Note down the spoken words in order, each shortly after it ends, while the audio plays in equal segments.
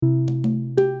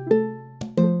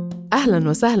أهلاً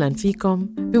وسهلاً فيكم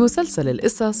بمسلسل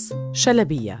القصص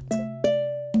شلبيات.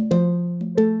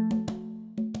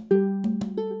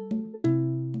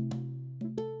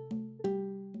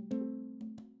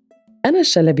 أنا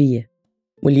الشلبية،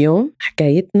 واليوم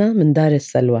حكايتنا من دار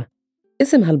السلوى،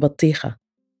 اسمها البطيخة،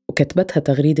 وكتبتها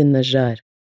تغريد النجار،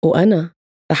 وأنا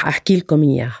رح أحكي لكم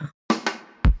إياها.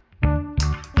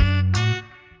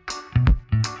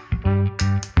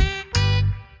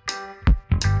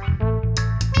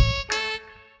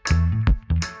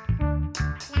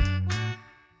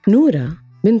 نورة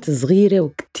بنت صغيرة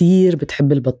وكتير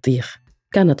بتحب البطيخ.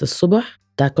 كانت الصبح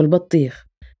تاكل بطيخ،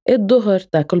 الظهر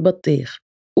تاكل بطيخ،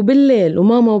 وبالليل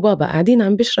وماما وبابا قاعدين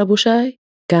عم بيشربوا شاي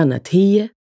كانت هي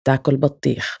تاكل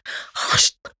بطيخ.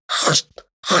 خشت خشت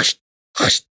خشت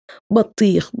خشت،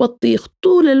 بطيخ بطيخ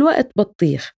طول الوقت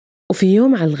بطيخ. وفي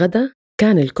يوم على الغدا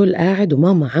كان الكل قاعد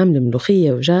وماما عاملة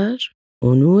ملوخية ودجاج،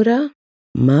 ونورة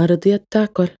ما رضيت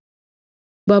تاكل.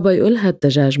 بابا يقولها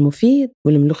الدجاج مفيد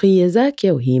والملوخية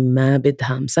زاكية، وهي ما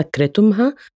بدها، مسكرة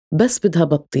أمها بس بدها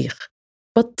بطيخ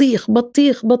بطيخ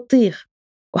بطيخ بطيخ،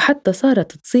 وحتى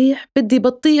صارت تصيح بدي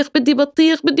بطيخ بدي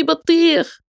بطيخ بدي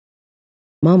بطيخ.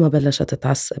 ماما بلشت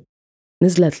تتعصب،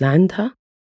 نزلت لعندها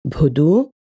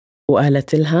بهدوء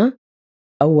وقالت لها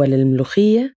أول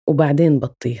الملوخية وبعدين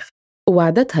بطيخ،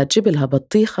 ووعدتها تجيب لها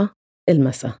بطيخة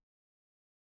المساء.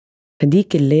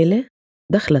 هديك الليلة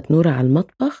دخلت نورة على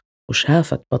المطبخ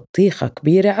وشافت بطيخة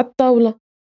كبيرة على الطاولة،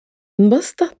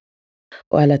 انبسطت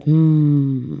وقالت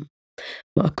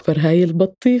ما أكبر هاي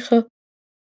البطيخة،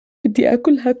 بدي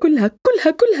أكلها كلها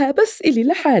كلها كلها بس إلي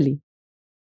لحالي.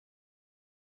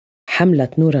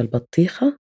 حملت نورة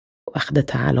البطيخة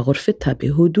وأخدتها على غرفتها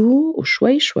بهدوء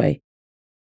وشوي شوي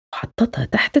وحطتها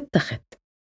تحت التخت.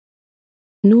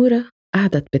 نورة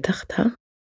قعدت بتختها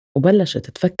وبلشت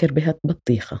تفكر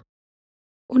بهالبطيخة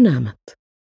ونامت.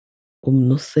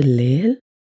 وبنص الليل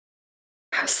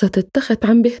حست التخت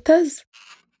عم بيهتز،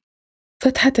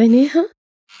 فتحت عينيها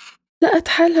لقت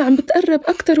حالها عم بتقرب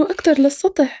أكتر وأكتر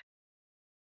للسطح.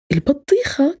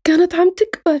 البطيخة كانت عم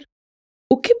تكبر،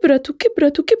 وكبرت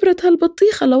وكبرت وكبرت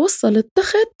هالبطيخة لوصل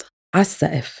التخت على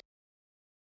السقف.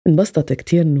 انبسطت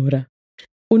كتير نورة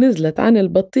ونزلت عن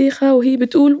البطيخة وهي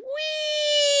بتقول وي.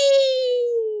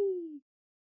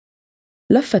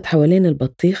 لفت حوالين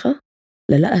البطيخة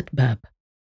للقت باب،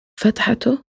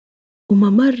 فتحته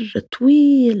وممر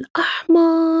طويل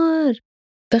أحمر.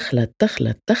 دخلت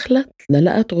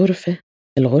للقت غرفة.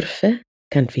 الغرفة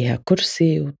كان فيها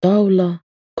كرسي وطاولة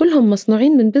كلهم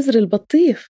مصنوعين من بذر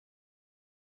البطيخ،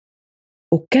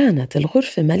 وكانت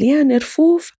الغرفة مليانة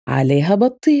رفوف عليها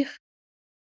بطيخ.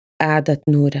 قعدت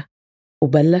نورة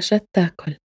وبلشت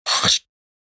تاكل. خشت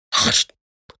خشت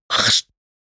خشت،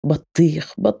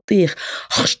 بطيخ بطيخ،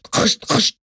 خشت خشت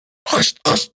خشت خشت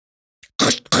خشت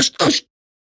خشت خشت خشت.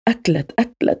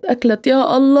 أكلت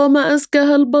يا الله ما أزكى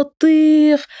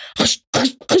هالبطيخ. خشت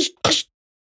خشت خشت خشت،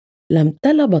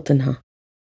 لمتلى بطنها.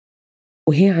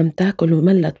 وهي عم تاكل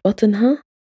وملت بطنها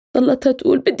ضلتها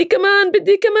تقول بدي كمان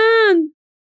بدي كمان،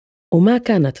 وما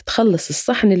كانت تخلص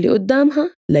الصحن اللي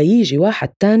قدامها ليجي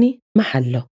واحد تاني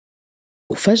محله.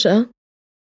 وفجأة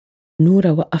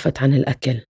نورة وقفت عن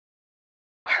الأكل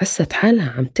وحست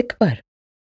حالها عم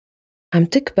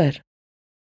تكبر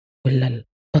ولا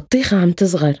البطيخة عم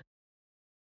تصغر.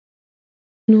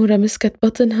 نورة مسكت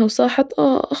بطنها وصاحت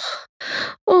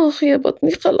آخ يا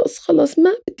بطني، خلص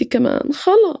ما بدي كمان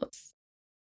خلص.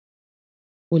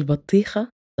 والبطيخة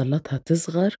ضلتها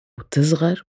تصغر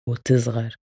وتصغر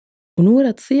وتصغر،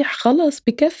 ونورة تصيح خلص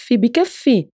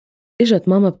بكفي. إجت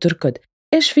ماما بتركض،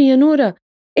 إيش في يا نورة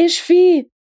إيش في؟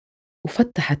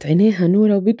 وفتحت عينيها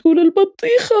نورة وبتقول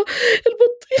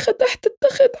البطيخة تحت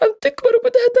التخت عم تكبر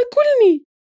وبدها تاكلني.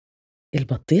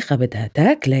 البطيخة بدها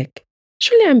تاكلك؟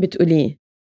 شو اللي عم بتقوليه؟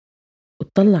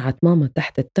 وطلعت ماما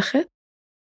تحت التخت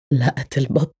لقت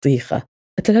البطيخة.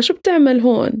 قلت لها شو بتعمل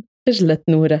هون؟ خجلت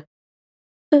نورة.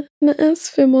 أنا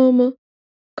آسفة ماما،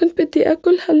 كنت بدي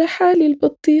أكلها لحالي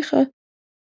البطيخة،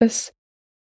 بس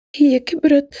هي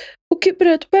كبرت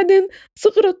وكبرت وبعدين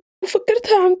صغرت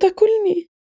وفكرتها عم تاكلني.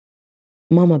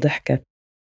 ماما ضحكت.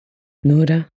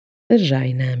 نورة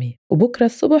ارجعي نامي وبكرة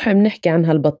الصبح بنحكي عن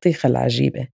هالبطيخة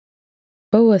العجيبة.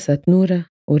 بوست نورة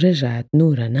ورجعت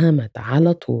نورة نامت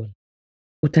على طول.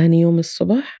 وتاني يوم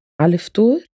الصبح على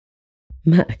الفطور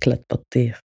ما أكلت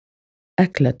بطيخ،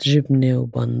 أكلت جبنة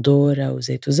وبندورة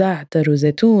وزيت وزعتر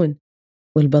وزيتون،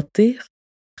 والبطيخ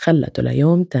خلته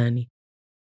ليوم تاني.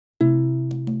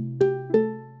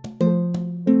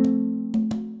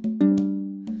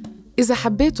 إذا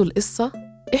حبيتوا القصة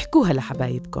احكوها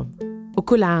لحبايبكم،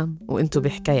 وكل عام وانتوا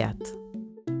بحكايات.